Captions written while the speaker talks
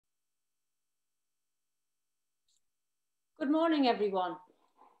Good morning, everyone,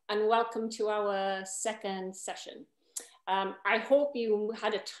 and welcome to our second session. I hope you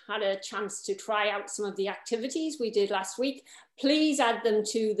had a chance to try out some of the activities we did last week. Please add them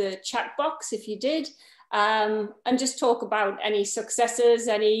to the chat box if you did, and just talk about any successes,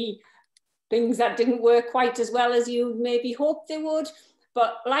 any things that didn't work quite as well as you maybe hoped they would.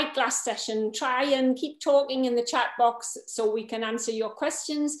 But like last session, try and keep talking in the chat box so we can answer your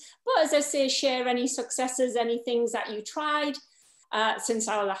questions. But as I say, share any successes, any things that you tried since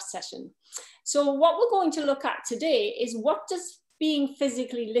our last session. So what we're going to look at today is, what does being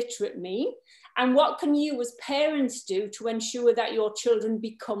physically literate mean? And what can you as parents do to ensure that your children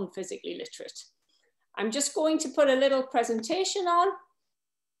become physically literate? I'm just going to put a little presentation on.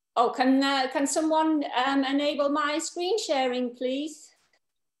 Oh, can someone enable my screen sharing, please?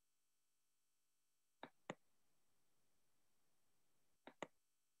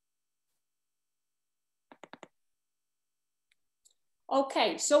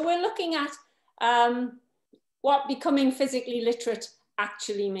 Okay, so we're looking at what becoming physically literate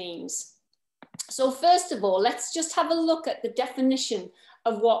actually means. So first of all, let's just have a look at the definition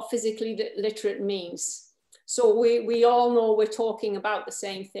of what physically literate means. So we all know we're talking about the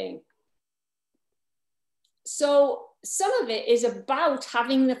same thing. So some of it is about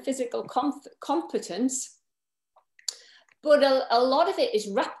having the physical competence, but a lot of it is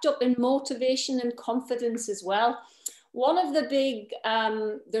wrapped up in motivation and confidence as well. One of the big,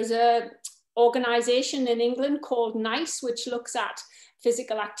 there's a organization in England called NICE, which looks at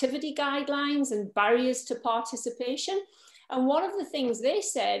physical activity guidelines and barriers to participation. And one of the things they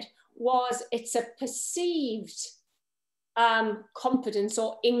said was it's a perceived competence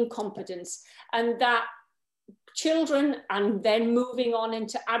or incompetence, and that children, and then moving on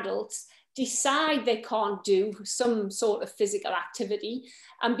into adults, decide they can't do some sort of physical activity.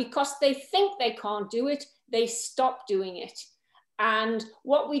 And because they think they can't do it, they stop doing it. And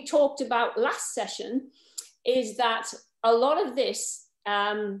what we talked about last session is that a lot of this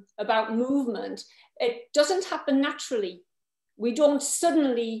about movement, it doesn't happen naturally. We don't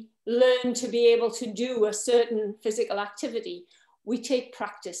suddenly learn to be able to do a certain physical activity. We take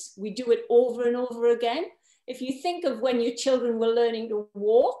practice. We do it over and over again. If you think of when your children were learning to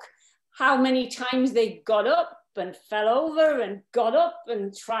walk, how many times they got up and fell over and got up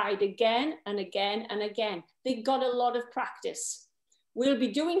and tried again and again and again. They got a lot of practice. We'll be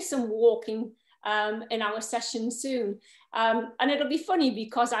doing some walking in our session soon. And it'll be funny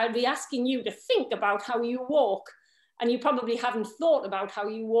because I'll be asking you to think about how you walk. And you probably haven't thought about how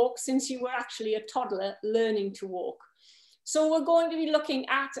you walk since you were actually a toddler learning to walk. So we're going to be looking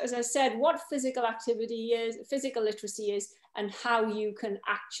at, as I said, what physical activity is, physical literacy is, and how you can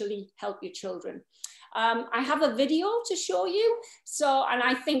actually help your children. I have a video to show you. So, and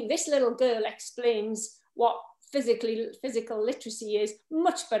I think this little girl explains what physical literacy is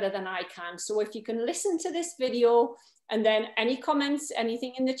much better than I can. So if you can listen to this video, and then any comments,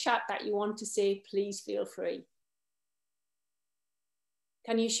 anything in the chat that you want to say, please feel free.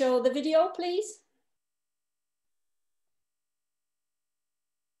 Can you show the video, please?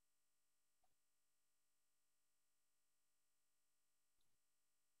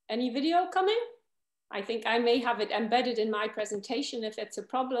 Any video coming? I think I may have it embedded in my presentation if it's a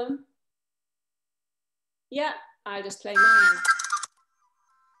problem. Yeah, I'll just play mine.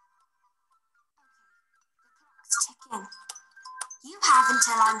 Ticking. You have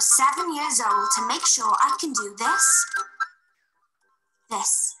until I'm 7 years old to make sure I can do this,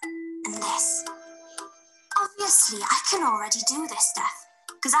 this, and this. Obviously, I can already do this stuff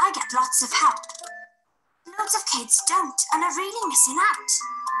because I get lots of help. Loads of kids don't and are really missing out.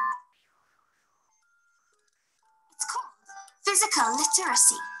 It's called physical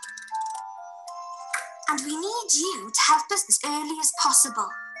literacy. And we need you to help us as early as possible,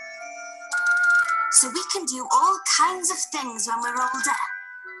 so we can do all kinds of things when we're older.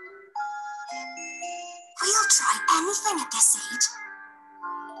 We'll try anything at this age.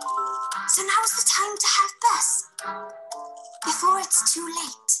 So now's the time to help us, before it's too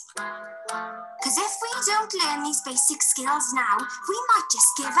late. Because if we don't learn these basic skills now, we might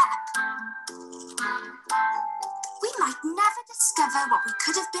just give up. We might never discover what we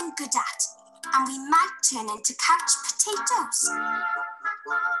could have been good at, and we might turn into couch potatoes.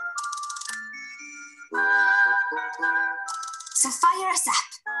 So fire us up,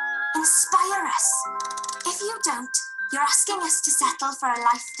 inspire us. If you don't, you're asking us to settle for a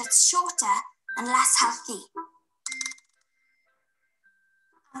life that's shorter and less healthy.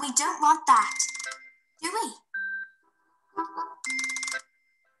 And we don't want that, do we?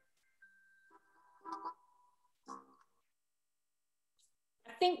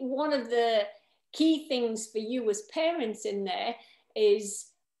 I think one of the key things for you as parents in there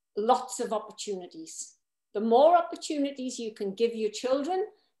is lots of opportunities. The more opportunities you can give your children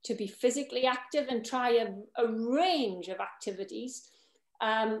to be physically active and try a range of activities,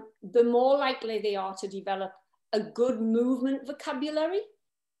 the more likely they are to develop a good movement vocabulary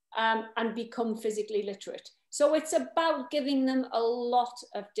and become physically literate. So it's about giving them a lot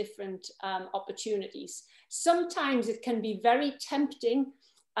of different opportunities. Sometimes it can be very tempting.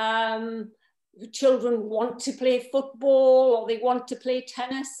 Children want to play football or they want to play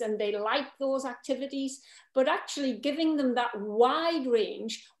tennis and they like those activities, but actually giving them that wide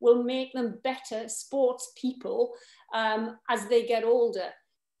range will make them better sports people as they get older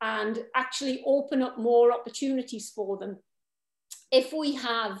and actually open up more opportunities for them. If we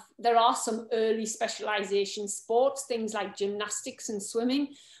have, there are some early specialization sports, things like gymnastics and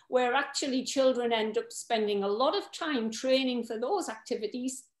swimming, where actually children end up spending a lot of time training for those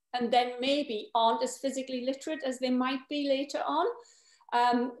activities and then maybe aren't as physically literate as they might be later on.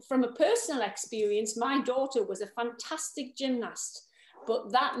 From a personal experience, my daughter was a fantastic gymnast,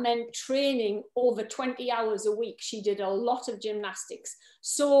 but that meant training over 20 hours a week. She did a lot of gymnastics.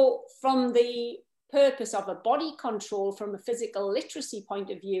 So from the purpose of a body control, from a physical literacy point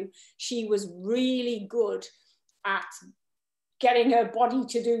of view, she was really good at getting her body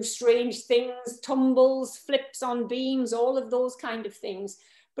to do strange things, tumbles, flips on beams, all of those kind of things.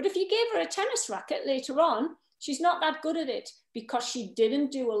 But if you gave her a tennis racket later on, she's not that good at it because she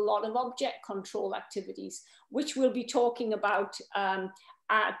didn't do a lot of object control activities, which we'll be talking about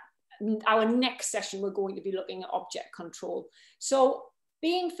at our next session. We're going to be looking at object control. So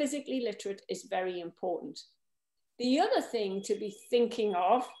being physically literate is very important. The other thing to be thinking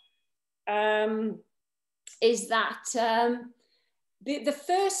of is that the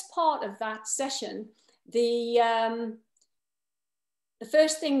first part of that session, the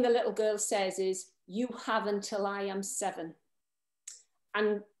first thing the little girl says is, "You have until I am 7."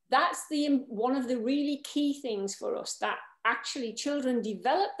 And that's one of the really key things for us, that actually children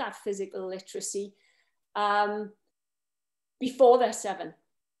develop that physical literacy before they're 7.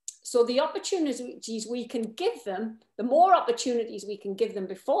 So the opportunities we can give them, the more opportunities we can give them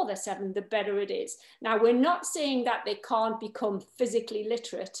before they're 7, the better it is. Now, we're not saying that they can't become physically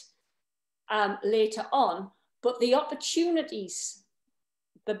literate later on, but the opportunities,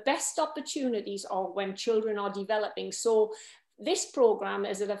 the best opportunities are when children are developing. So this program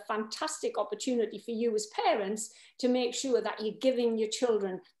is a fantastic opportunity for you as parents to make sure that you're giving your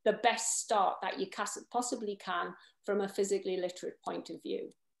children the best start that you possibly can from a physically literate point of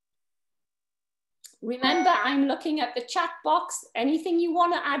view. Remember, I'm looking at the chat box. Anything you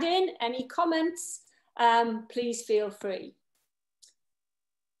want to add in, any comments, please feel free.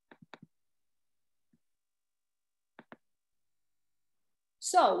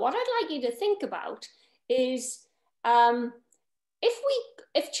 So what I'd like you to think about is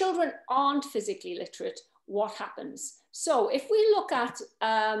if children aren't physically literate, what happens? So if we look at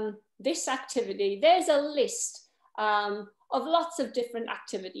this activity, there's a list of lots of different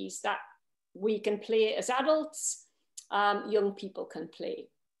activities that we can play as adults, young people can play.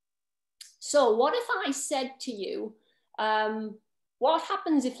 So what if I said to you, what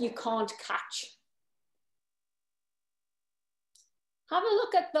happens if you can't catch? Have a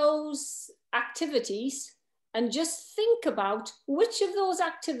look at those activities and just think about which of those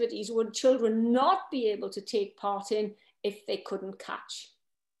activities would children not be able to take part in if they couldn't catch.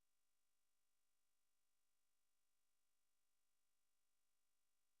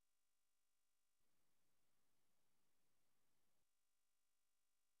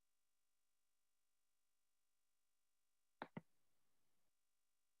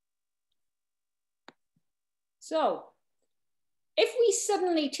 So, if we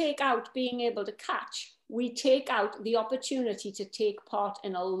suddenly take out being able to catch, we take out the opportunity to take part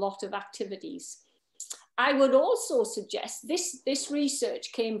in a lot of activities. I would also suggest, this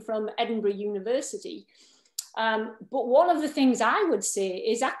research came from Edinburgh University, but one of the things I would say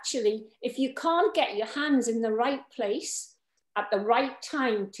is actually, if you can't get your hands in the right place at the right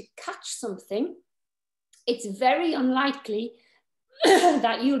time to catch something, it's very unlikely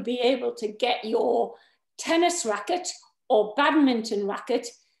that you'll be able to get your tennis racket or badminton racket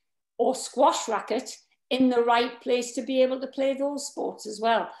or squash racket in the right place to be able to play those sports as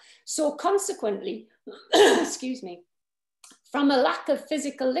well. So consequently, excuse me, from a lack of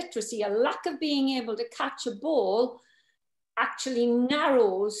physical literacy, a lack of being able to catch a ball actually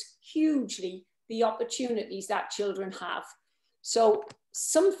narrows hugely the opportunities that children have. So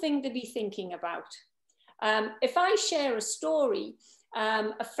something to be thinking about. If I share a story,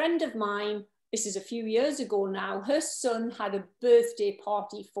 a friend of mine this is a few years ago now, her son had a birthday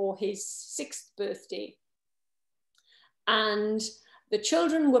party for his 6th birthday. And the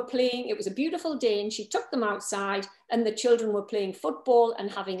children were playing, it was a beautiful day, and she took them outside and the children were playing football and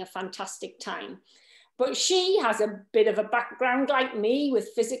having a fantastic time. But she has a bit of a background like me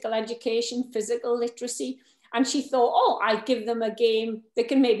with physical education, physical literacy. And she thought, oh, I'll give them a game. They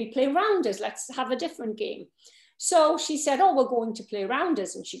can maybe play rounders. Let's have a different game. So she said, oh, we're going to play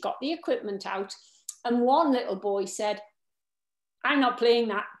rounders. And she got the equipment out. And one little boy said, I'm not playing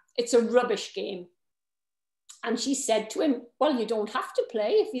that. It's a rubbish game. And she said to him, well, you don't have to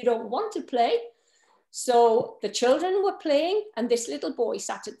play if you don't want to play. So the children were playing and this little boy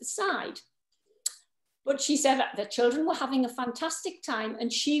sat at the side. But she said that the children were having a fantastic time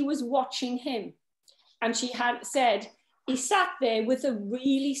and she was watching him. And she had said, he sat there with a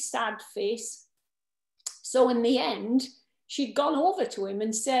really sad face. So in the end, she'd gone over to him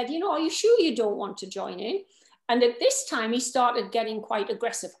and said, you know, are you sure you don't want to join in? And at this time, he started getting quite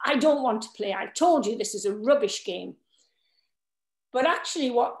aggressive. I don't want to play. I told you this is a rubbish game. But actually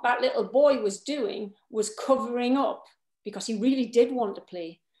what that little boy was doing was covering up because he really did want to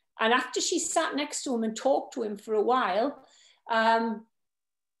play. And after she sat next to him and talked to him for a while,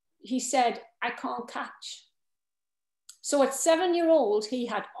 he said, I can't catch. So at 7-year-old, he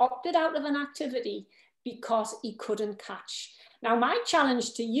had opted out of an activity because he couldn't catch. Now, my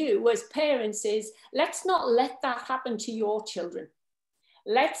challenge to you as parents is, let's not let that happen to your children.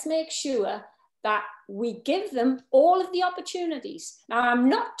 Let's make sure that we give them all of the opportunities. Now, I'm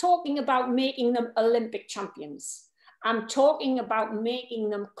not talking about making them Olympic champions. I'm talking about making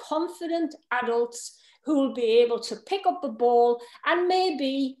them confident adults who will be able to pick up a ball and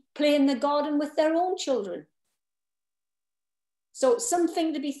maybe play in the garden with their own children. So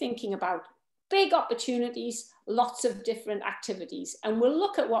something to be thinking about. Big opportunities, lots of different activities. And we'll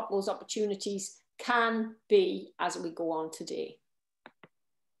look at what those opportunities can be as we go on today.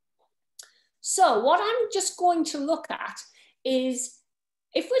 So what I'm just going to look at is,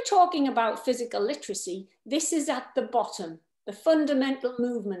 if we're talking about physical literacy, this is at the bottom, the fundamental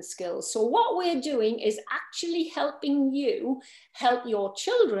movement skills. So what we're doing is actually helping you help your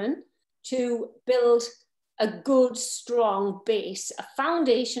children to build a good, strong base, a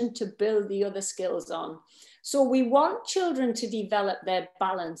foundation to build the other skills on. So we want children to develop their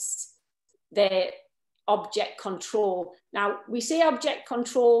balance, their object control. Now, we say object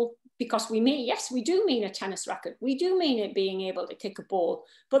control because we mean, yes, we do mean a tennis racket. We do mean it being able to kick a ball,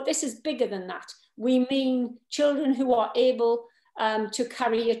 but this is bigger than that. We mean children who are able to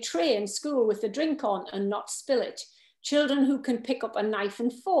carry a tray in school with a drink on and not spill it. Children who can pick up a knife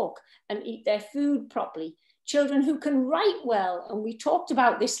and fork and eat their food properly. Children who can write well. And we talked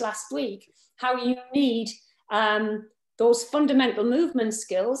about this last week, how you need those fundamental movement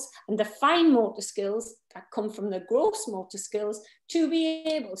skills and the fine motor skills that come from the gross motor skills to be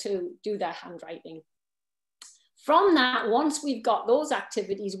able to do their handwriting. From that, once we've got those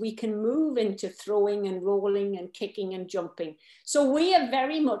activities, we can move into throwing and rolling and kicking and jumping. So we are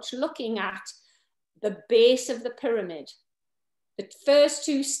very much looking at the base of the pyramid, the first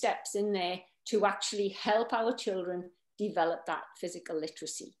 2 steps in there to actually help our children develop that physical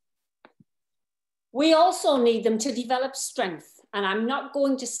literacy. We also need them to develop strength. And I'm not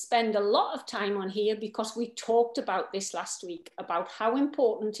going to spend a lot of time on here because we talked about this last week, about how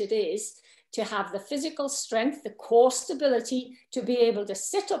important it is to have the physical strength, the core stability, to be able to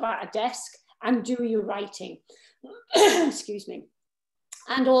sit up at a desk and do your writing. Excuse me.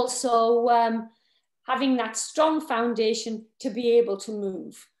 And also having that strong foundation to be able to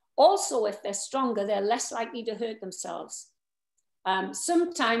move. Also, if they're stronger, they're less likely to hurt themselves.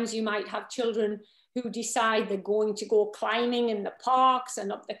 Sometimes you might have children who decide they're going to go climbing in the parks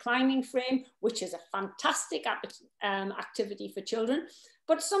and up the climbing frame, which is a fantastic activity for children.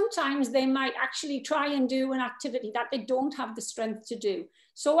 But sometimes they might actually try and do an activity that they don't have the strength to do.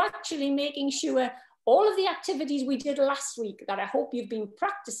 So actually making sure all of the activities we did last week that I hope you've been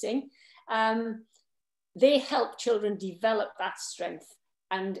practicing, they help children develop that strength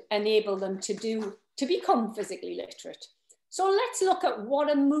and enable them to become physically literate. So let's look at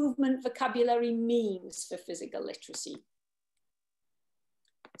what a movement vocabulary means for physical literacy.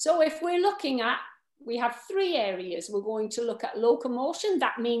 So if we're looking at, we have 3 areas. We're going to look at locomotion.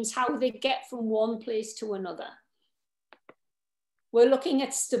 That means how they get from one place to another. We're looking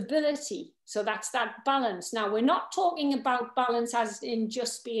at stability. So that's that balance. Now, we're not talking about balance as in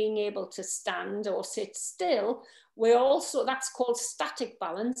just being able to stand or sit still. We're also, that's called static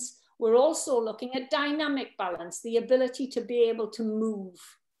balance. We're also looking at dynamic balance, the ability to be able to move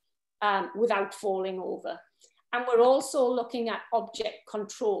without falling over. And we're also looking at object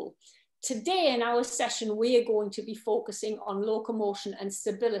control. today in our session, we are going to be focusing on locomotion and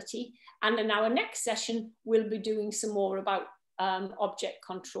stability. And in our next session, we'll be doing some more about object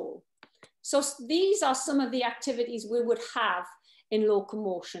control. So these are some of the activities we would have in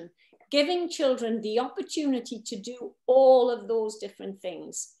locomotion, giving children the opportunity to do all of those different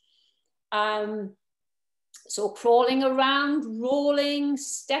things. So crawling around, rolling,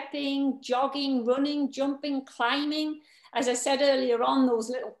 stepping, jogging, running, jumping, climbing. As I said earlier on, those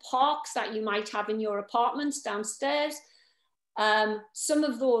little parks that you might have in your apartments downstairs. Some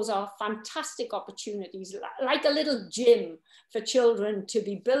of those are fantastic opportunities, like a little gym for children to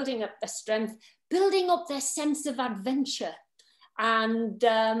be building up their strength, building up their sense of adventure. And,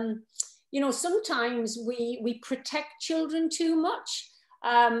 you know, sometimes we protect children too much.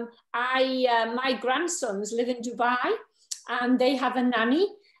 My grandsons live in Dubai and they have a nanny.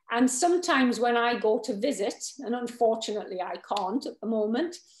 And sometimes when I go to visit, and unfortunately I can't at the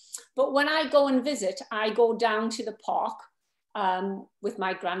moment, but when I go and visit, I go down to the park with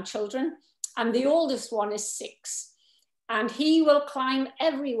my grandchildren. And the oldest one is 6. And he will climb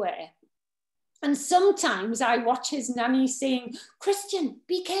everywhere. And sometimes I watch his nanny saying, Christian,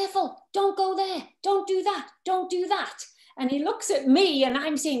 be careful, don't go there, don't do that, don't do that. And he looks at me and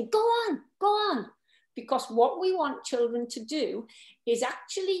I'm saying, go on, go on. Because what we want children to do is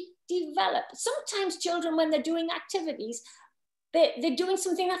actually develop. Sometimes children, when they're doing activities, they're doing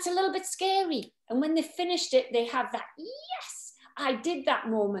something that's a little bit scary. And when they've finished it, they have that, yes, I did that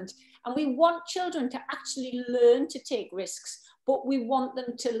moment. And we want children to actually learn to take risks, but we want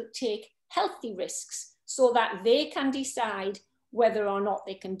them to take healthy risks so that they can decide whether or not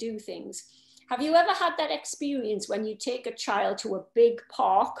they can do things. Have you ever had that experience when you take a child to a big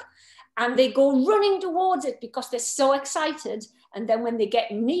park and they go running towards it because they're so excited, and then when they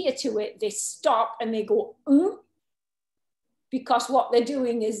get near to it, they stop and they go, because what they're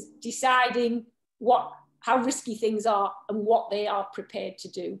doing is deciding how risky things are and what they are prepared to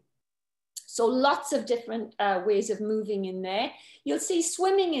do. So lots of different ways of moving in there. You'll see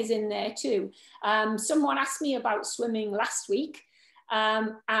swimming is in there too. Someone asked me about swimming last week.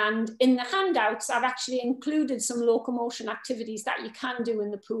 And in the handouts, I've actually included some locomotion activities that you can do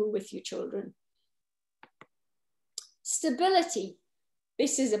in the pool with your children. Stability.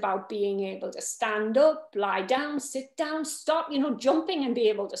 This is about being able to stand up, lie down, sit down, stop, you know, jumping and be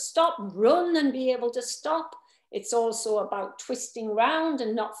able to stop, run and be able to stop. It's also about twisting around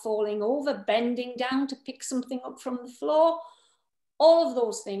and not falling over, bending down to pick something up from the floor. All of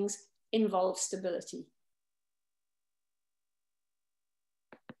those things involve stability.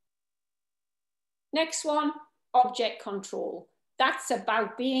 Next one, object control. That's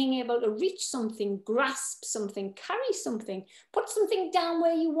about being able to reach something, grasp something, carry something, put something down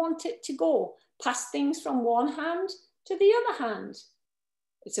where you want it to go, pass things from one hand to the other hand.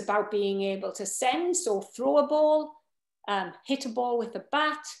 It's about being able to send, so throw a ball, hit a ball with a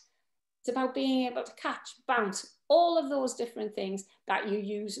bat. It's about being able to catch, bounce, all of those different things that you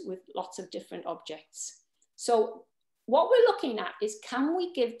use with lots of different objects. So what we're looking at is, can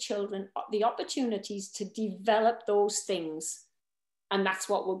we give children the opportunities to develop those things? And that's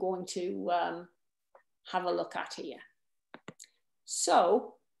what we're going to have a look at here.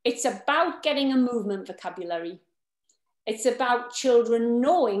 So it's about getting a movement vocabulary. It's about children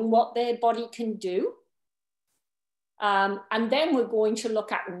knowing what their body can do. And then we're going to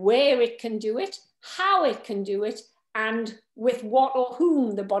look at where it can do it, how it can do it, and with what or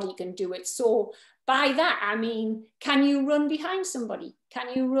whom the body can do it. So by that, I mean, can you run behind somebody?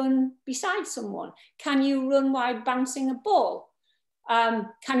 Can you run beside someone? Can you run while bouncing a ball?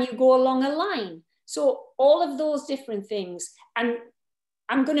 Can you go along a line? So all of those different things. And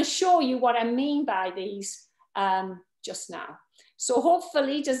I'm going to show you what I mean by these just now. So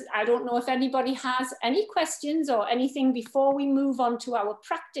hopefully, I don't know if anybody has any questions or anything before we move on to our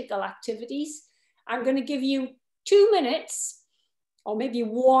practical activities. I'm going to give you 2 minutes, or maybe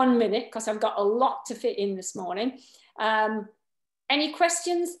 1 minute, because I've got a lot to fit in this morning. Any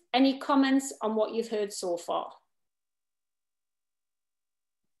questions, any comments on what you've heard so far?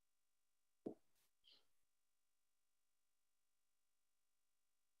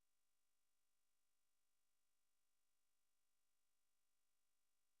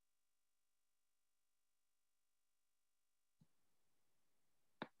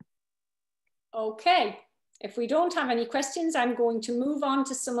 Okay, if we don't have any questions, I'm going to move on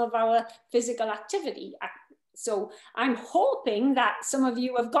to some of our physical activity. So I'm hoping that some of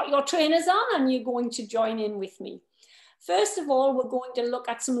you have got your trainers on and you're going to join in with me. First of all, we're going to look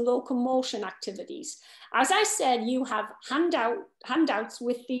at some locomotion activities. As I said, you have handouts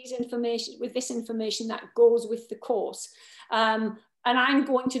with this information that goes with the course. And I'm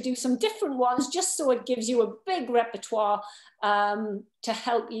going to do some different ones just so it gives you a big repertoire to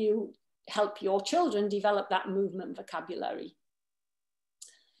help your children develop that movement vocabulary.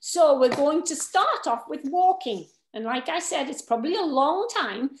 So we're going to start off with walking. And like I said, it's probably a long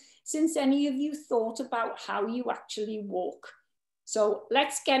time since any of you thought about how you actually walk. So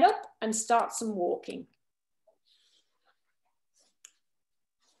let's get up and start some walking.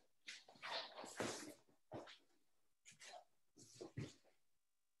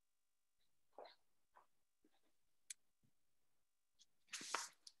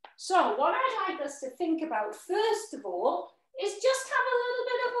 So what I'd like us to think about first of all is just have a little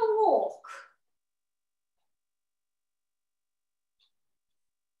bit of a walk.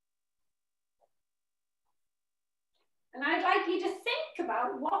 And I'd like you to think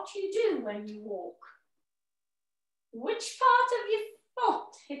about what you do when you walk. Which part of your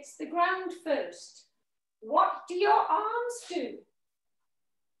foot hits the ground first? What do your arms do?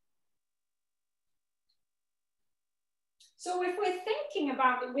 So if we're thinking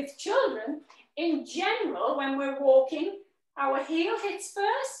about it with children, in general, when we're walking, our heel hits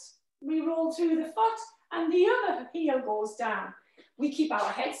first, we roll through the foot, and the other heel goes down. We keep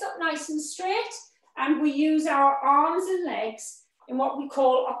our heads up nice and straight, and we use our arms and legs in what we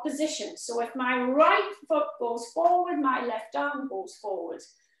call opposition. So if my right foot goes forward, my left arm goes forward.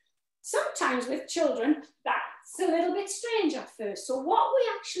 Sometimes with children, that's a little bit strange at first. So what we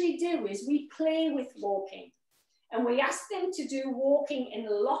actually do is we play with walking. And we ask them to do walking in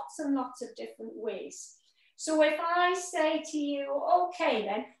lots and lots of different ways. So if I say to you, okay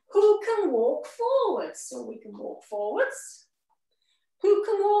then, who can walk forwards? So we can walk forwards. Who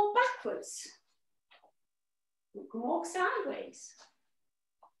can walk backwards? Who can walk sideways?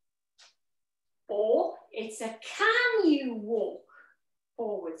 Or it's a can you walk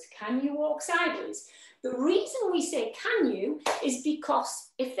forwards? Can you walk sideways? The reason we say can you is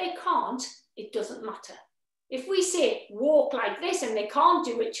because if they can't, it doesn't matter. If we say walk like this and they can't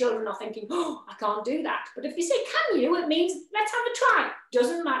do it, children are thinking, oh, I can't do that. But if we say can you, it means let's have a try.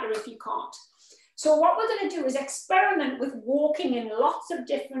 Doesn't matter if you can't. So what we're going to do is experiment with walking in lots of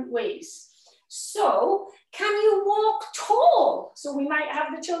different ways. So can you walk tall? So we might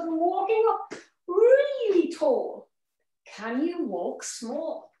have the children walking up really tall. Can you walk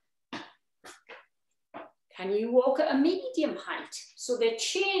small? Can you walk at a medium height? So they're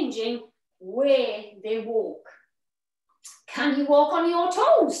changing where they walk. Can you walk on your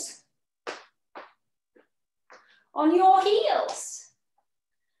toes? On your heels?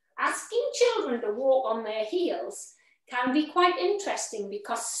 Asking children to walk on their heels can be quite interesting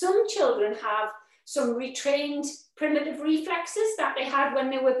because some children have some retrained primitive reflexes that they had when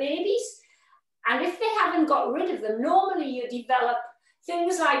they were babies. And if they haven't got rid of them, normally you develop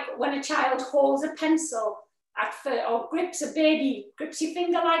things like when a child holds a pencil or grips a baby, grips your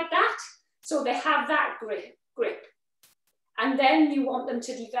finger like that. So they have that grip. And then you want them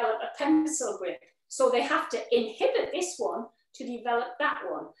to develop a pencil grip. So they have to inhibit this one to develop that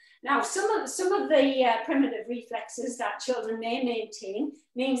one. Now, some of the primitive reflexes that children may maintain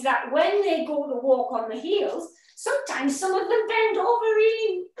means that when they go to walk on the heels, sometimes some of them bend over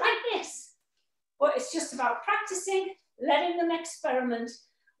really like this. But it's just about practicing, letting them experiment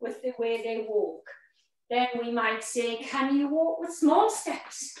with the way they walk. Then we might say, can you walk with small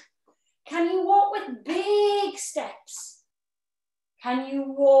steps? Can you walk with big steps? Can you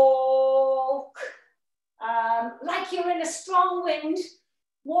walk like you're in a strong wind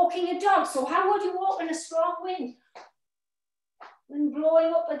walking a dog? So how would you walk in a strong wind? Wind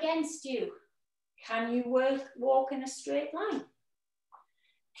blowing up against you. Can you walk in a straight line?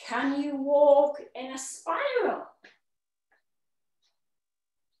 Can you walk in a spiral?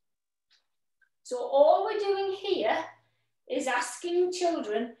 So all we're doing here is asking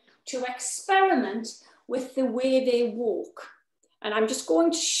children to experiment with the way they walk. And I'm just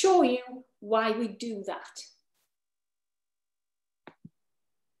going to show you why we do that.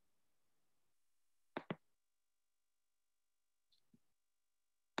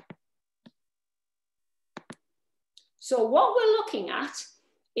 So what we're looking at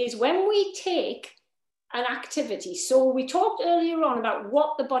is when we take an activity. So we talked earlier on about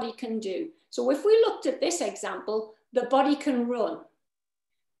what the body can do. So if we looked at this example, the body can run.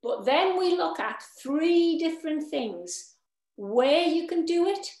 But then we look at 3 different things: where you can do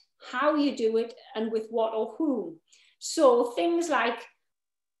it, how you do it, and with what or whom. So things like,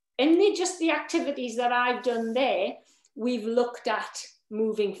 in just the activities that I've done there, we've looked at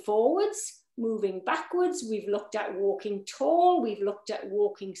moving forwards, moving backwards, we've looked at walking tall, we've looked at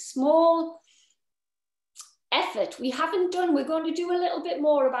walking small. Effort, we haven't done, we're going to do a little bit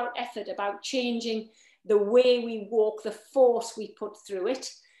more about effort, about changing the way we walk, the force we put through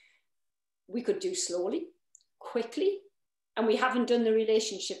it. We could do slowly, quickly, and we haven't done the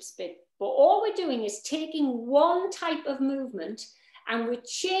relationships bit. But all we're doing is taking one type of movement and we're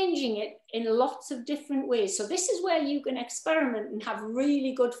changing it in lots of different ways. So this is where you can experiment and have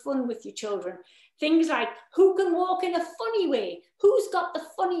really good fun with your children. Things like, who can walk in a funny way? Who's got the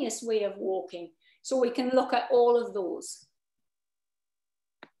funniest way of walking? So we can look at all of those.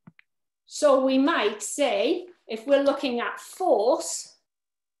 So we might say, if we're looking at force,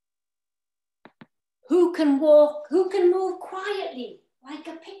 who can walk, who can move quietly like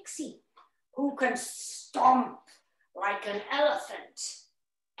a pixie? Who can stomp like an elephant?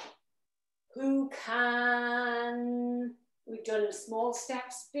 Who can, we've done small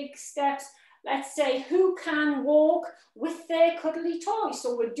steps, big steps. Let's say, who can walk with their cuddly toy?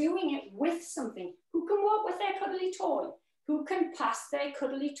 So we're doing it with something. Who can walk with their cuddly toy? Who can pass their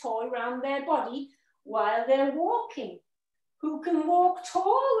cuddly toy around their body while they're walking? Who can walk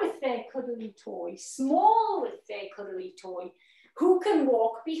tall with their cuddly toy, small with their cuddly toy? Who can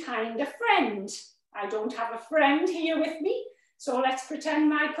walk behind a friend? I don't have a friend here with me, so let's pretend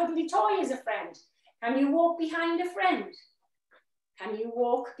my cuddly toy is a friend. Can you walk behind a friend? Can you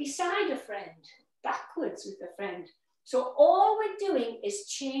walk beside a friend? Backwards with a friend? So all we're doing is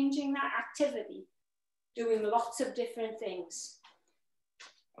changing that activity, doing lots of different things.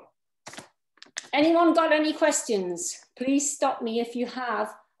 Anyone got any questions? Please stop me if you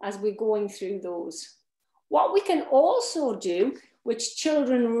have as we're going through those. What we can also do, which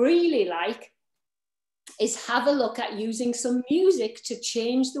children really like, is have a look at using some music to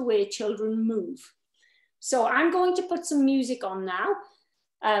change the way children move. So I'm going to put some music on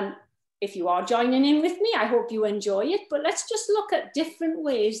now. If you are joining in with me, I hope you enjoy it, but let's just look at different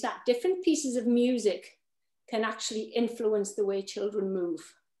ways that different pieces of music can actually influence the way children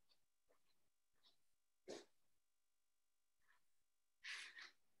move.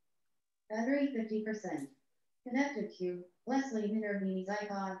 Battery 50%. Connected to Lesley Minervini's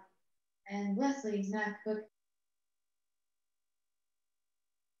iPod and Lesley's MacBook.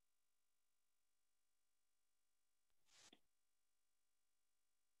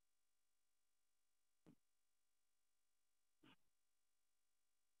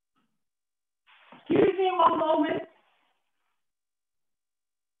 Excuse me one moment.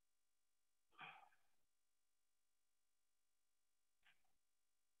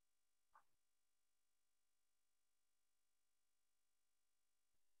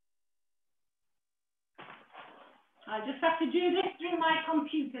 I just have to do this through my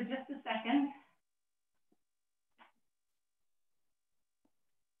computer, just a second.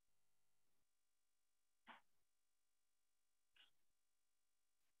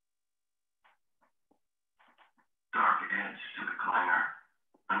 Dark edge to the clanger.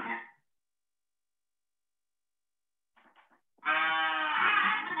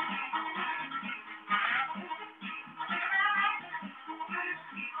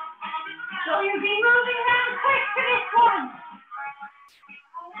 So you'll be moving around quick for this one.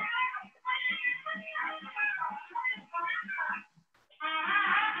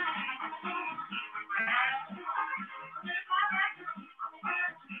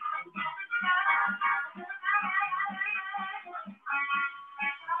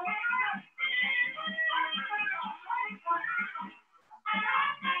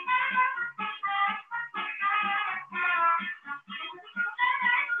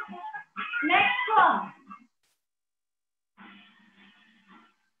 Next one.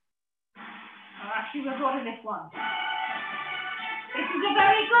 Oh, actually, we'll go to this one. This is a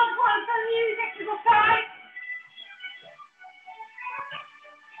very good one for music to the side.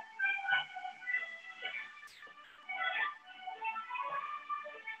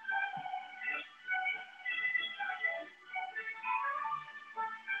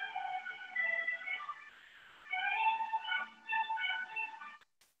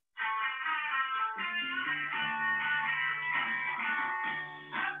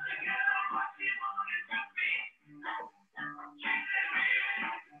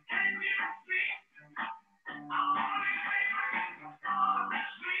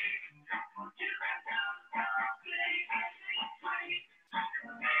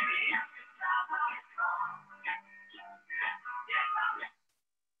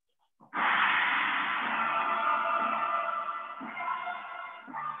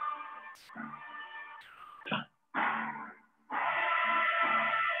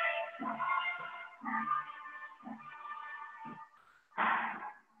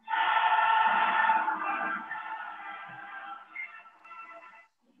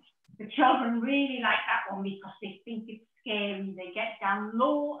 The children really like that one because they think it's scary. They get down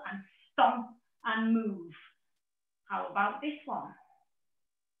low and stomp and move. How about this one?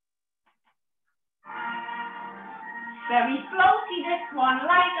 Very floaty, this one,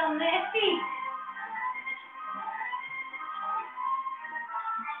 light on their feet.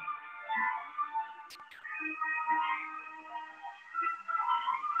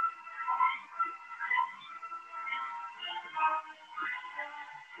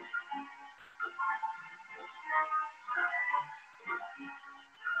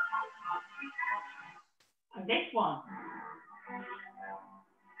 And this one.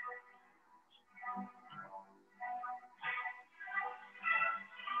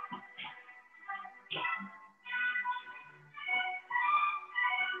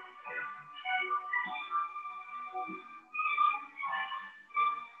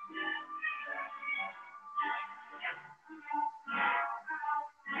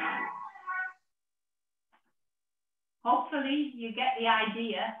 Hopefully you get the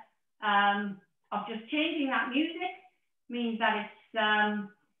idea of just changing that music means that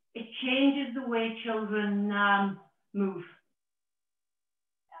it changes the way children move.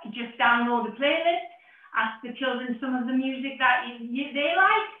 Just download a playlist, ask the children some of the music that they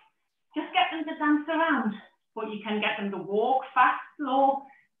like, just get them to dance around, but you can get them to walk fast, slow,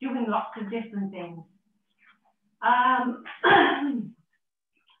 doing lots of different things.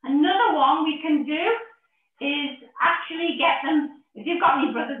 Another one we can do is actually get them, if you've got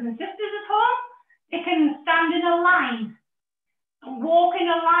any brothers and sisters at home, they can stand in a line and walk in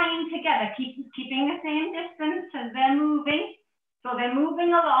a line together, keeping the same distance as they're moving. So they're moving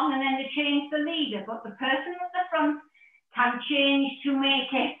along and then they change the leader, but the person at the front can change to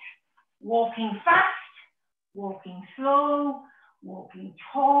make it walking fast, walking slow, walking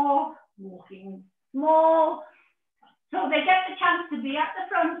tall, walking small. So they get the chance to be at the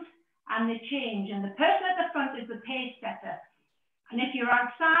front and they change, and the person at the front is the pace setter. And if you're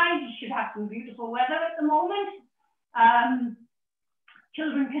outside, you should have some beautiful weather at the moment.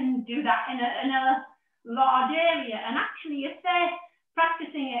 Children can do that in a large area, and actually if they're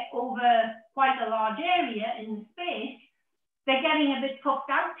practicing it over quite a large area in space, they're getting a bit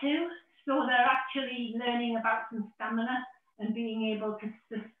puffed out too, so they're actually learning about some stamina and being able to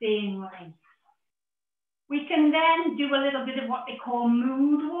sustain running. We can then do a little bit of what they call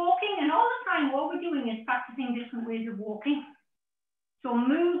mood walking, and all the time what we're doing is practicing different ways of walking. So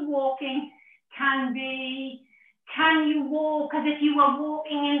mood walking can be, can you walk as if you were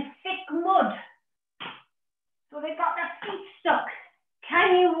walking in thick mud? So they've got their feet stuck.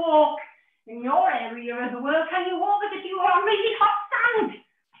 Can you walk in your area of the world? Can you walk as if you were on really hot sand?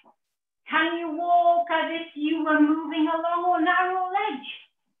 Can you walk as if you were moving along a narrow ledge?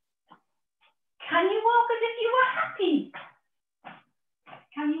 Can you walk as if you were happy?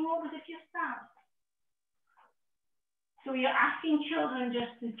 Can you walk as if you're sad? So you're asking children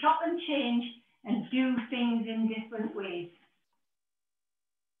just to chop and change and do things in different ways.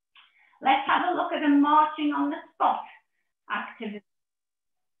 Let's have a look at a marching on the spot activity.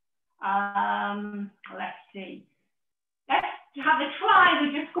 Let's see. Let's have a try.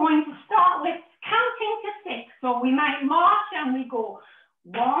 We're just going to start with counting to 6. So we might march and we go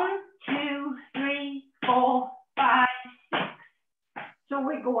 1, 2, 3, 4, 5, 6. So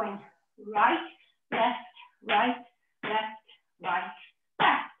we're going right, left, right, left, right,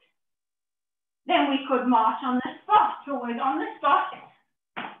 left. Then we could march on the spot. So we're on the spot.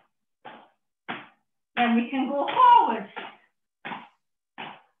 Then we can go forward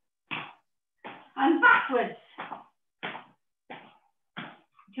and backwards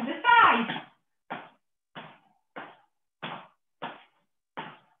to the side.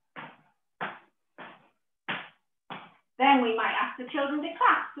 Then we might ask the children to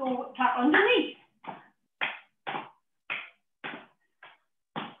clap, so clap underneath.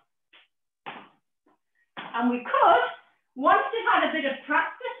 And we could, once they've had a bit of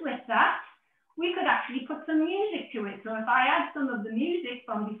practice with that, we could actually put some music to it. So if I add some of the music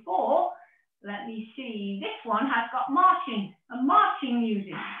from before, let me see, this one has got marching, a marching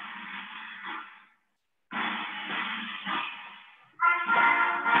music.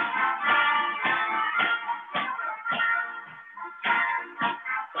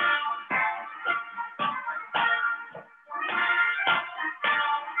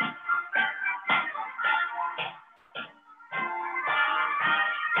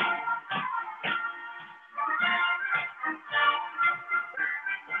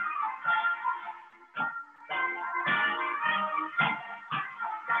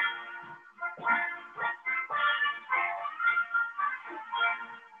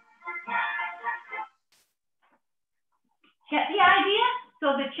 Get the idea? So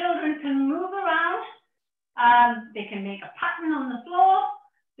the children can move around, they can make a pattern on the floor,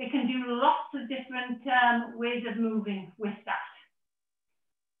 They can do lots of different ways of moving with that.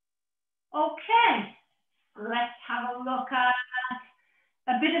 Okay, let's have a look at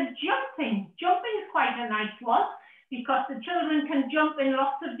a bit of jumping. Jumping is quite a nice one because the children can jump in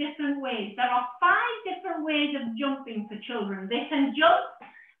lots of different ways. There are 5 different ways of jumping for children. They can jump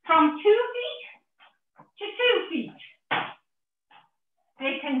from 2 feet to 2 feet.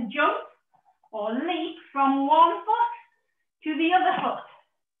 They can jump or leap from 1 foot to the other foot.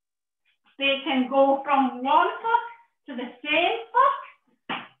 They can go from 1 foot to the same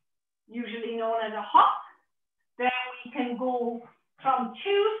foot, usually known as a hop. Then we can go from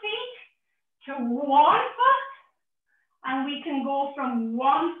 2 feet to 1 foot, and we can go from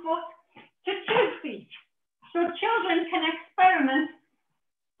 1 foot to 2 feet. So children can experiment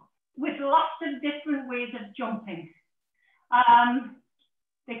with lots of different ways of jumping.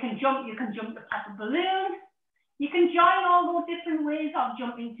 They can jump, you can jump the top of a balloon. You can join all those different ways of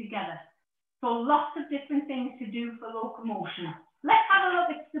jumping together. So lots of different things to do for locomotion. Let's have a look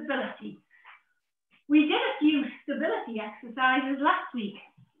at stability. We did a few stability exercises last week.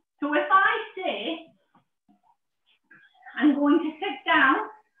 So if I say, I'm going to sit down,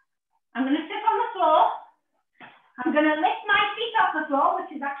 I'm going to sit on the floor, I'm going to lift my feet off the floor,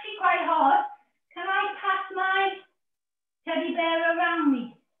 which is actually quite hard. Can I pass my teddy bear around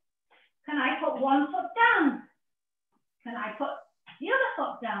me? Can I put 1 foot down? Can I put the other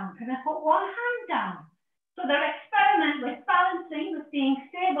foot down? Can I put 1 hand down? So they're experimenting with balancing, with being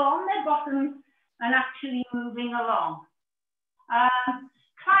stable on their bottoms and actually moving along.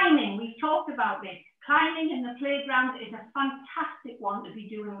 Climbing, we've talked about this. Climbing in the playground is a fantastic one to be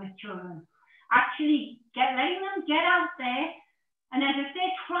doing with children. Actually letting them get out there, and as I say,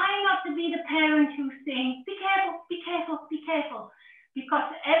 try not to be the parent who's saying, be careful, be careful, be careful. Because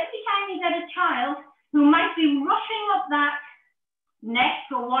every time you get a child who might be rushing up that nest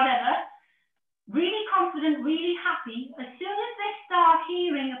or whatever, really confident, really happy, as soon as they start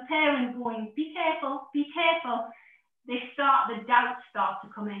hearing a parent going, be careful, the doubts start to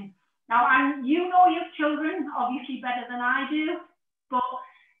come in. Now, you know your children obviously better than I do, but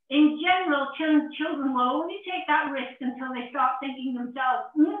in general, children will only take that risk until they start thinking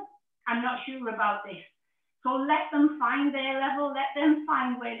themselves, I'm not sure about this. So let them find their level, let them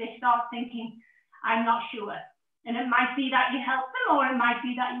find where they start thinking, I'm not sure. And it might be that you help them, or it might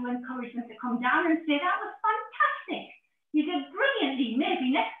be that you encourage them to come down and say, that was fantastic. You did brilliantly.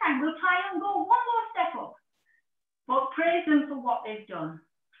 Maybe next time we'll try and go 1 more step up. But praise them for what they've done.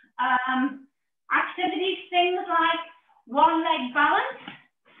 Activities, things like 1 leg balance,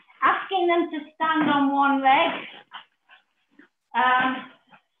 asking them to stand on 1 leg.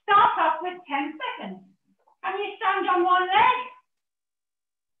 Start off with 10 seconds. Can you stand on 1 leg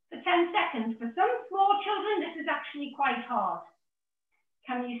for 10 seconds? For some small children, this is actually quite hard.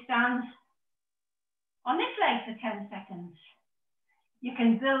 Can you stand on this leg for 10 seconds? You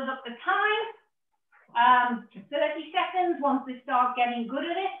can build up the time to 30 seconds. Once they start getting good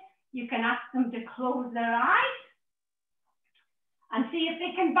at it, you can ask them to close their eyes and see if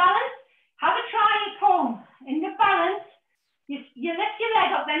they can balance. Have a try at home. In the balance, you lift your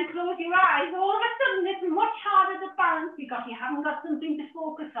leg up, then close your eyes. All of a sudden, it's much harder to balance because you haven't got something to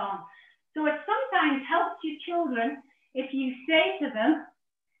focus on. So it sometimes helps your children if you say to them,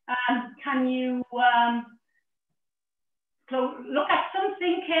 can you look at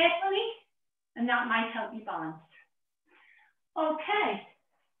something carefully? And that might help you balance. Okay.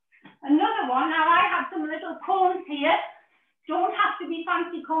 Another one. Now I have some little cones here. Don't have to be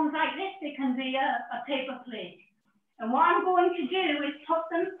fancy cones like this. They can be a paper plate. And what I'm going to do is put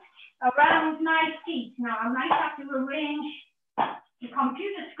them around my feet. Now I might have to arrange the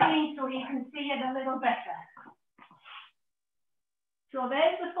computer screen so you can see it a little better. So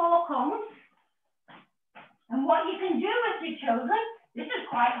there's the 4 cones. And what you can do with your children, this is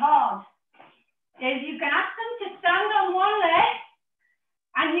quite hard, is you can ask them to stand on 1 leg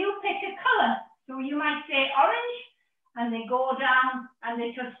and you pick a color. So you might say orange, and they go down and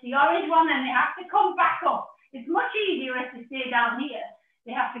they touch the orange one and they have to come back up. It's much easier if they stay down here.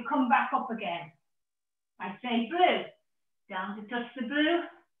 They have to come back up again. I say blue, down to touch the blue,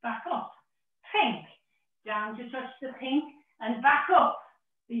 back up. Pink, down to touch the pink and back up.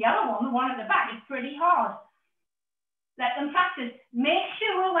 The yellow one, the one at the back, is pretty hard. Let them practice. Make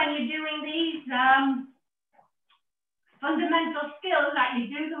sure when you're doing these fundamental skills that you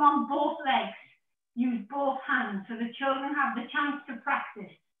do them on both legs. Use both hands so the children have the chance to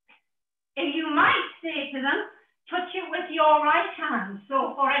practice. If you might say to them, touch it with your right hand.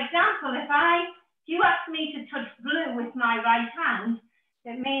 So for example, if you ask me to touch blue with my right hand,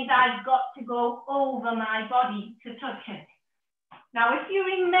 it means I've got to go over my body to touch it. Now, if you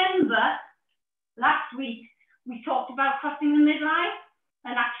remember, last week we talked about crossing the midline,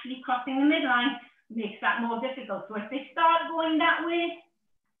 and actually crossing the midline makes that more difficult. So if they start going that way,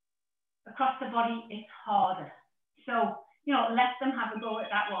 across the body, it's harder. So, you know, let them have a go at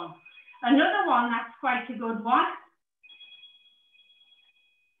that one. Another one that's quite a good one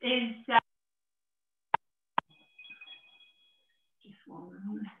is, just one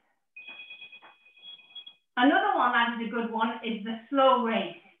moment. Another one that is a good one is the slow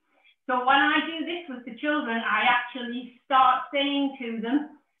race. So when I do this with the children, I actually start saying to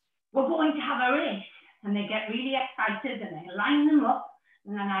them, we're going to have a race. And they get really excited and I line them up.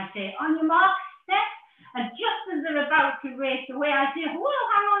 And then I say, on your mark, set. And just as they're about to race away, I say, well,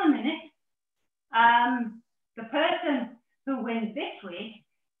 hang on a minute. The person who wins this race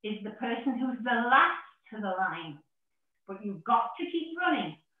is the person who's the last to the line. But you've got to keep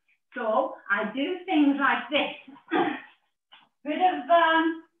running. So I do things like this. Bit of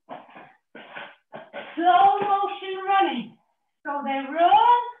slow motion running. So they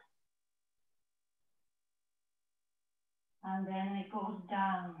run. And then it goes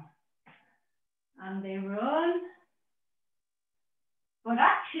down. And they run. But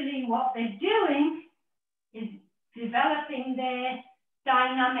actually what they're doing is developing their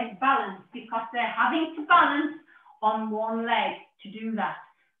dynamic balance because they're having to balance on one leg to do that.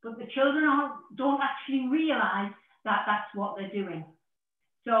 But the children don't actually realize that that's what they're doing.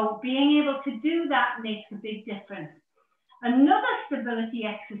 So being able to do that makes a big difference. Another stability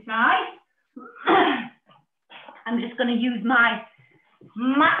exercise, I'm just going to use my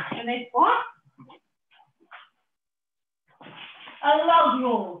mat for this one. A log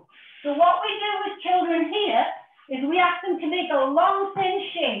roll. So what we do with children here is we ask them to make a long, thin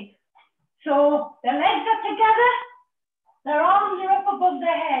shape. So their legs are together, their arms are up above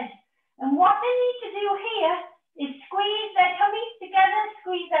their head. And what they need to do here is squeeze their tummies together,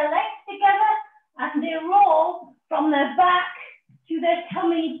 squeeze their legs together, and they roll from their back to their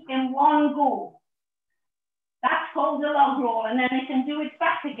tummy in one go. That's called a log roll, and then they can do it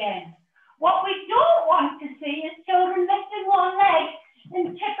back again. What we don't want to see is children lifting one leg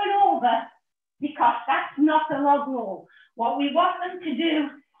and tipping over, because that's not a log roll. What we want them to do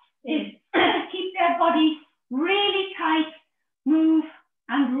is keep their body really tight, move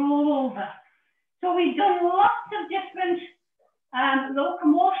and roll over. So we've done lots of different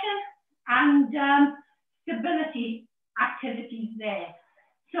locomotion and stability activities there.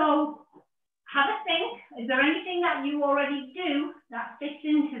 So have a think, is there anything that you already do that fits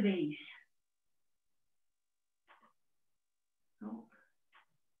into these? Oh.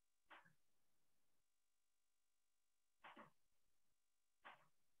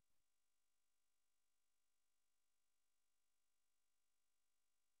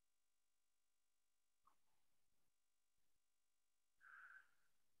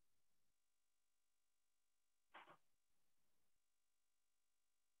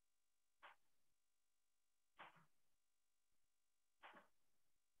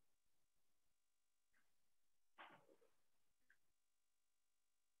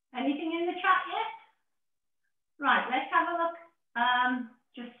 Anything in the chat yet? Right, let's have a look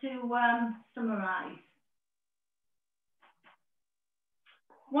just to summarize.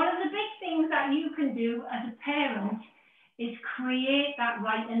 One of the big things that you can do as a parent is create that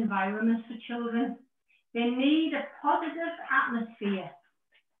right environment for children. They need a positive atmosphere.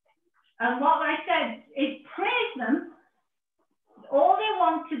 And what I said is praise them. All they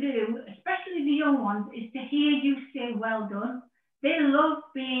want to do, especially the young ones, is to hear you say well done. They love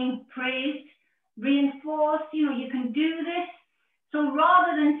being praised, reinforced, you know, you can do this. So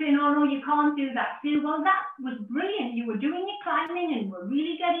rather than saying, oh no, you can't do that, say, well, that was brilliant. You were doing your climbing and you were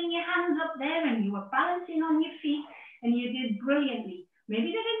really getting your hands up there and you were balancing on your feet and you did brilliantly. Maybe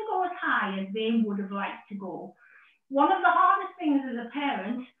they didn't go as high as they would have liked to go. One of the hardest things as a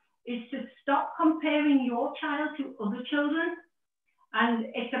parent is to stop comparing your child to other children. And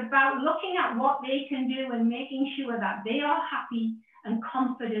it's about looking at what they can do and making sure that they are happy and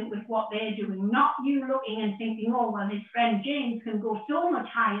confident with what they're doing, not you looking and thinking, oh, well, his friend James can go so much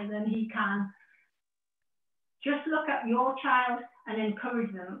higher than he can. Just look at your child and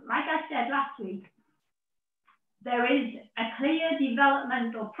encourage them. Like I said last week, there is a clear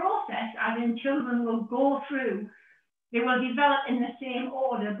developmental process, as in children will go through. They will develop in the same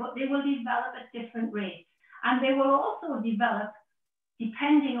order, but they will develop at different rates. And they will also develop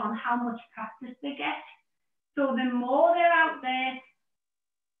depending on how much practice they get. So the more they're out there,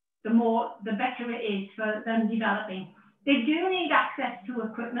 the better it is for them developing. They do need access to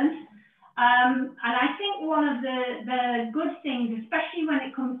equipment. And I think one of the good things, especially when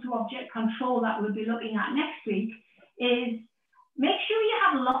it comes to object control that we'll be looking at next week, is make sure you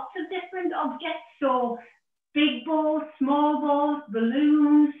have lots of different objects. So big balls, small balls,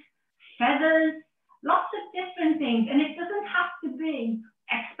 balloons, feathers, lots of different things. And it doesn't have to be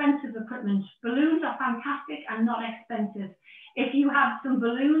expensive equipment. Balloons are fantastic and not expensive. If you have some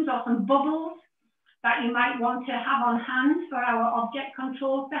balloons or some bubbles that you might want to have on hand for our object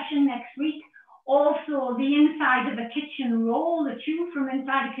control session next week. Also, the inside of a kitchen roll, the tube from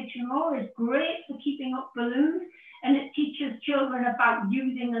inside a kitchen roll is great for keeping up balloons, and it teaches children about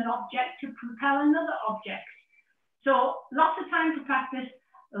using an object to propel another object. So lots of time to practice,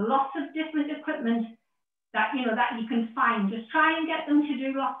 lots of different equipment that you can find. Just try and get them to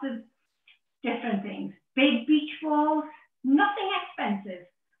do lots of different things. Big beach balls, nothing expensive.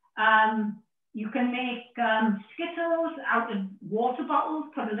 You can make Skittles out of water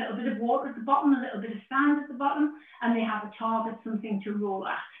bottles, put a little bit of water at the bottom, a little bit of sand at the bottom, and they have a target, something to roll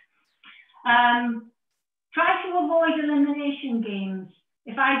at. Try to avoid elimination games.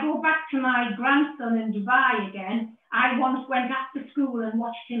 If I go back to my grandson in Dubai again, I once went after school and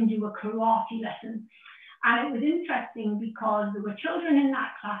watched him do a karate lesson. And it was interesting because there were children in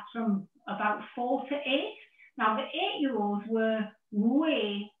that class from about 4 to 8. Now the 8-year-olds were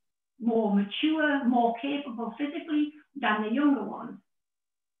way more mature, more capable physically than the younger ones.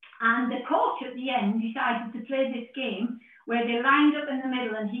 And the coach at the end decided to play this game where they lined up in the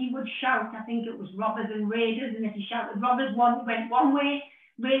middle and he would shout, I think it was robbers and raiders, and if he shouted robbers went one way,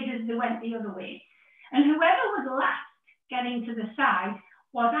 raiders they went the other way. And whoever was last getting to the side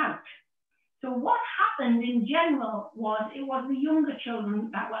was out. So what happened in general was it was the younger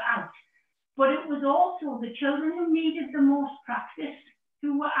children that were out, but it was also the children who needed the most practice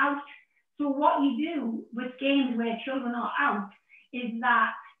who were out. So what you do with games where children are out is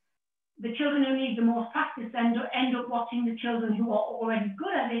that the children who need the most practice end up watching the children who are already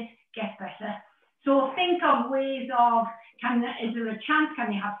good at it get better. So think of ways of, is there a chance,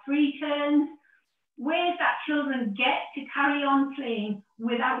 can you have 3 turns? Ways that children get to carry on playing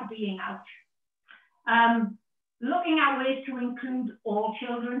without being out. Looking at ways to include all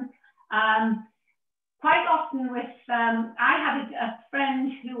children. Quite often with, I had a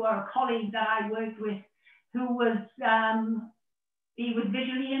friend or a colleague that I worked with who was, he was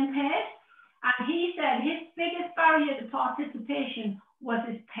visually impaired. And he said his biggest barrier to participation was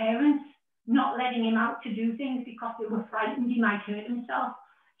his parents not letting him out to do things because they were frightened he might hurt himself.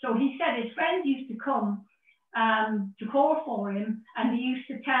 So he said his friends used to come to call for him, and he used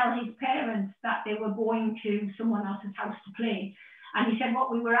to tell his parents that they were going to someone else's house to play. And he said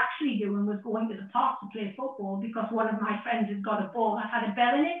what we were actually doing was going to the park to play football because one of my friends had got a ball that had a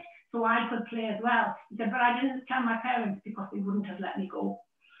bell in it, so I could play as well. He said, but I didn't tell my parents because they wouldn't have let me go.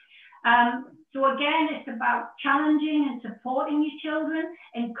 So again, it's about challenging and supporting your children,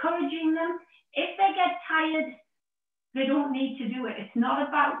 encouraging them. If they get tired, they don't need to do it. It's not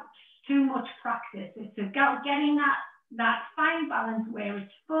about too much practice. It's about getting that fine balance where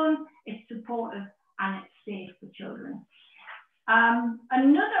it's fun, it's supportive, and it's safe for children.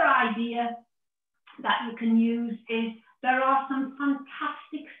 Another idea that you can use is there are some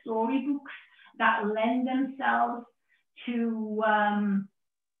fantastic storybooks that lend themselves to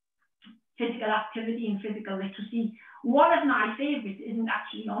physical activity and physical literacy. One of my favorites isn't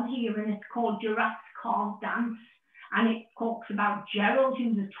actually on here, and it's called Giraffe's Carved Dance. And it talks about Gerald,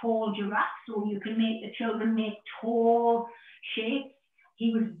 who's a tall giraffe, so you can make the children make tall shapes.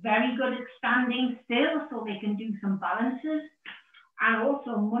 He was very good at standing still, so they can do some balances, and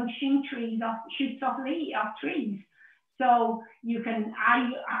also munching shoots off trees. So you can,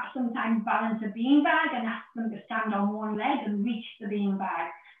 I sometimes balance a beanbag and ask them to stand on one leg and reach the beanbag.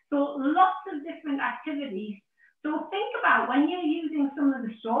 So lots of different activities. So think about when you're using some of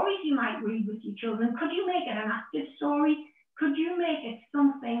the stories you might read with your children, could you make it an active story? Could you make it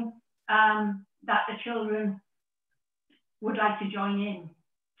something that the children would like to join in?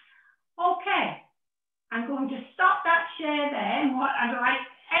 Okay, I'm going to stop that share there. And I'd like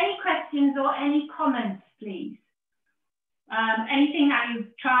any questions or any comments, please. Anything that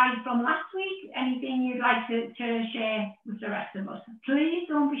you've tried from last week, anything you'd like to share with the rest of us. Please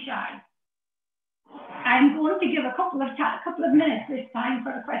don't be shy. I'm going to give a couple of minutes this time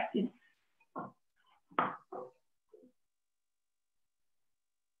for a question.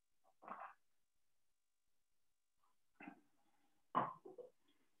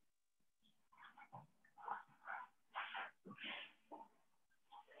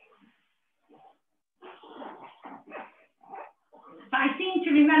 I seem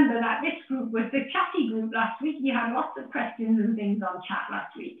to remember that this group was the chatty group last week. You had lots of questions and things on chat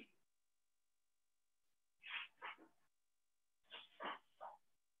last week.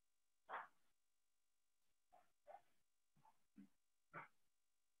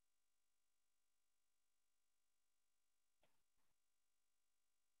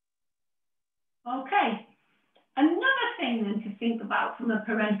 Okay. Another thing then to think about from a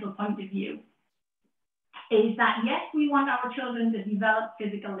parental point of view is that, yes, we want our children to develop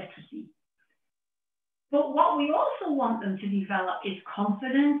physical literacy. But what we also want them to develop is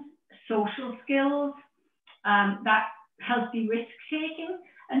confidence, social skills, that healthy risk-taking.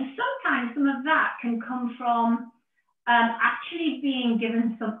 And sometimes some of that can come from actually being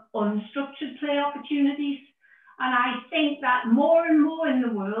given some unstructured play opportunities. And I think that more and more in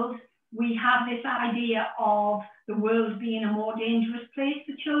the world, we have this idea of the world being a more dangerous place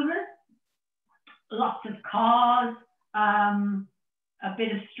for children. Lots of cars, a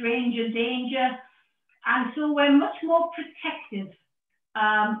bit of stranger danger. And so we're much more protective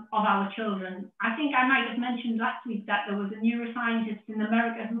of our children. I think I might have mentioned last week that there was a neuroscientist in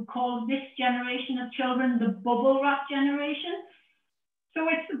America who called this generation of children the bubble wrap generation. So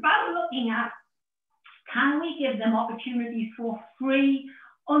it's about looking at, can we give them opportunities for free,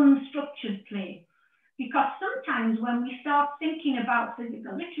 unstructured play? Because sometimes when we start thinking about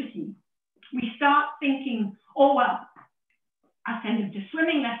physical literacy, we start thinking, oh, well, I send them to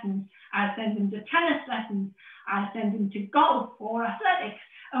swimming lessons, I send them to tennis lessons, I send them to golf or athletics.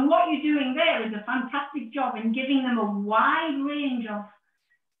 And what you're doing there is a fantastic job in giving them a wide range of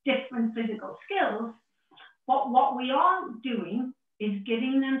different physical skills. But what we aren't doing is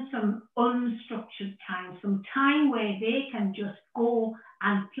giving them some unstructured time, some time where they can just go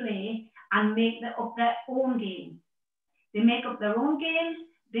and play and make up their own game. They make up their own games,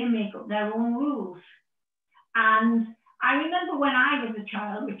 they make up their own rules. And I remember when I was a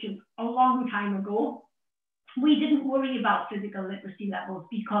child, which is a long time ago, we didn't worry about physical literacy levels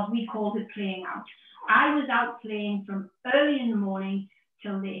because we called it playing out. I was out playing from early in the morning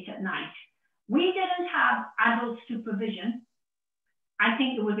till late at night. We didn't have adult supervision. I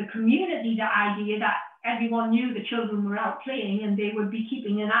think there was a community idea that everyone knew the children were out playing and they would be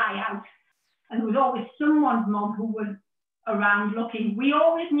keeping an eye out. And there was always someone's mom who was around looking. We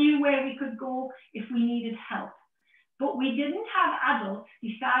always knew where we could go if we needed help. But we didn't have adults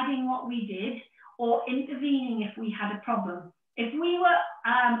deciding what we did or intervening if we had a problem. If we were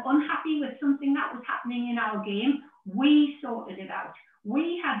unhappy with something that was happening in our game, we sorted it out.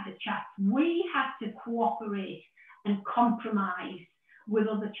 We had the chat. We had to cooperate and compromise with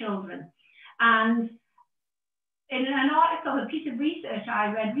other children. And in an article, a piece of research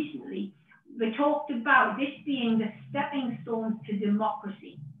I read recently, they talked about this being the stepping stones to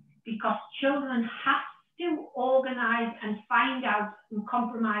democracy, because children have to organize and find out and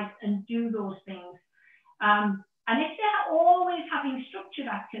compromise and do those things. And if they're always having structured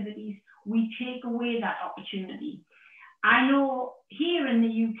activities, we take away that opportunity. I know here in the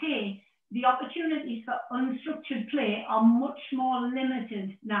UK, the opportunities for unstructured play are much more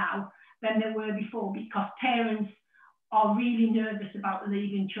limited now than they were before, because parents are really nervous about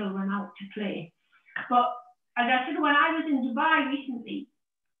leaving children out to play. But as I said, when I was in Dubai recently,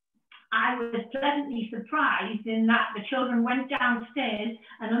 I was pleasantly surprised in that the children went downstairs,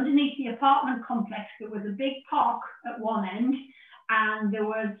 and underneath the apartment complex, there was a big park at one end and there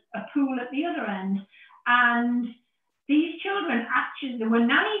was a pool at the other end. And these children actually, there were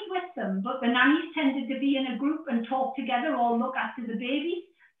nannies with them, but the nannies tended to be in a group and talk together or look after the babies.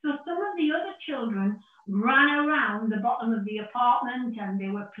 So some of the other children ran around the bottom of the apartment and they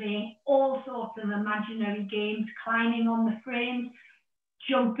were playing all sorts of imaginary games, climbing on the frames,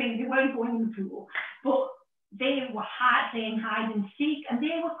 jumping. They weren't going in the pool, but they were playing hide and seek, and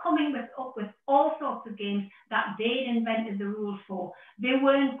they were coming up with all sorts of games that they'd invented the rules for. They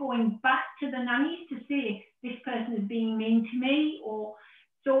weren't going back to the nannies to say, this person is being mean to me. Or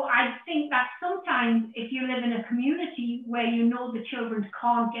so I think that sometimes if you live in a community where you know the children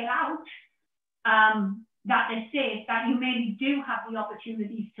can't get out, that they're safe, that you maybe do have the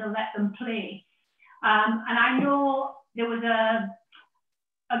opportunities to let them play. And I know there was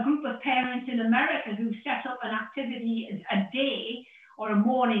a group of parents in America who set up an activity a day or a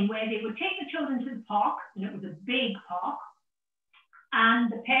morning where they would take the children to the park, and it was a big park,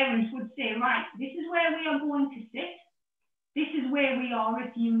 and the parents would say, right, this is where we are going to sit. This is where we are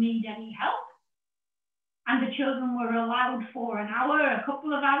if you need any help. And the children were allowed for an hour, a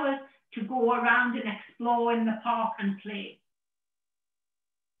couple of hours, to go around and explore in the park and play.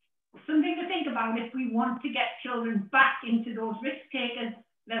 Something to think about if we want to get children back into those risk takers,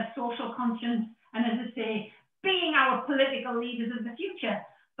 their social conscience, and as I say, being our political leaders of the future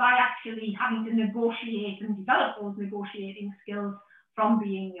by actually having to negotiate and develop those negotiating skills from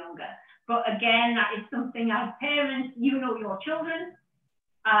being younger. But again, that is something as parents, you know your children,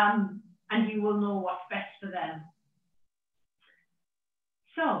 and you will know what's best for them.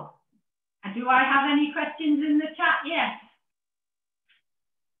 So, do I have any questions in the chat? Yes.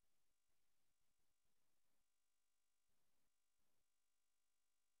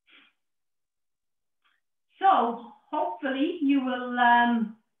 So hopefully you will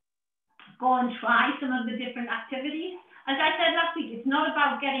go and try some of the different activities. As I said last week, it's not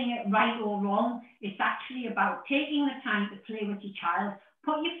about getting it right or wrong. It's actually about taking the time to play with your child.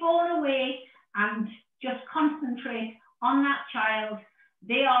 Put your phone away and just concentrate on that child.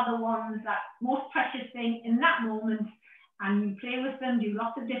 They are the ones that most precious thing in that moment. And you play with them, do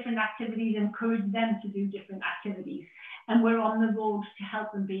lots of different activities, encourage them to do different activities. And we're on the road to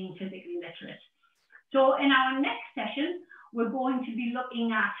help them being physically literate. So in our next session, we're going to be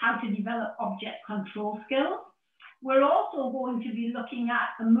looking at how to develop object control skills. We're also going to be looking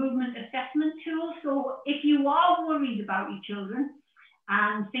at a movement assessment tool. So if you are worried about your children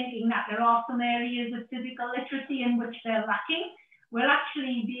and thinking that there are some areas of physical literacy in which they're lacking, we'll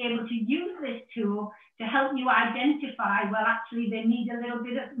actually be able to use this tool to help you identify, well, actually they need a little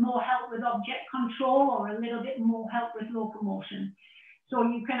bit more help with object control or a little bit more help with locomotion. So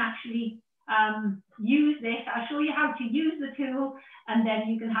you can actually use this. I'll show you how to use the tool, and then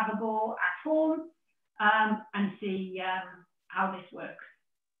you can have a go at home and see how this works.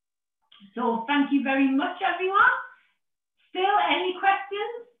 So thank you very much, everyone. Still any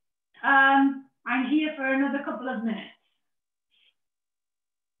questions? I'm here for another couple of minutes.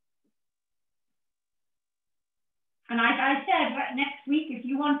 And like I said, next week, if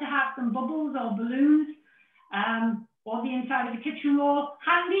you want to have some bubbles or balloons or the inside of the kitchen roll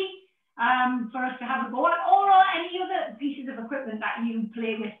handy for us to have a go at, or any other pieces of equipment that you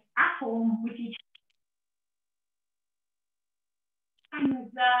play with at home with your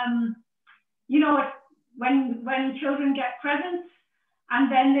children. And, you know, when children get presents and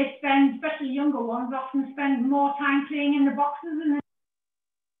then they spend, especially younger ones, often spend more time playing in the boxes and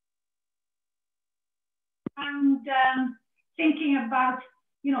thinking about,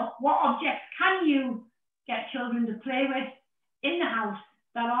 you know, what objects can you get children to play with in the house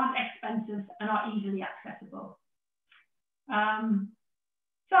that aren't expensive and are easily accessible.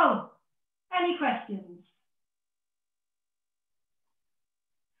 So, any questions?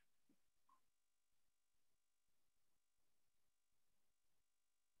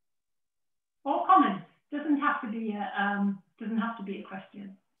 Or comments? Doesn't have to be a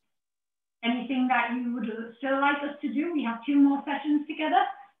question. Anything that you would still like us to do? We have 2 more sessions together.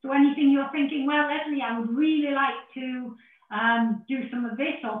 So anything you're thinking, well, Lesley, I would really like to do some of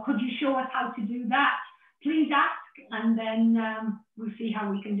this, or could you show us how to do that? Please ask, and then we'll see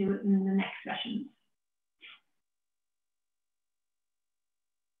how we can do it in the next sessions.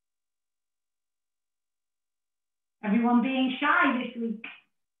 Everyone being shy this week.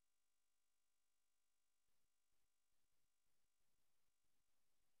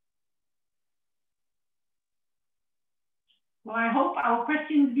 Well, I hope our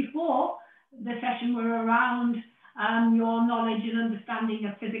questions before the session were around your knowledge and understanding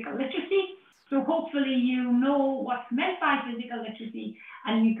of physical literacy. So hopefully you know what's meant by physical literacy,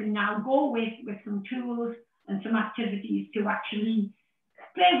 and you can now go with some tools and some activities to actually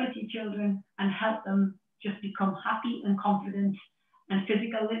play with your children and help them just become happy and confident and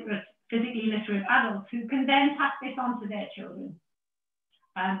physically literate adults who can then pass this on to their children.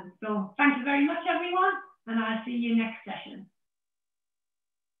 So thank you very much, everyone, and I'll see you next session.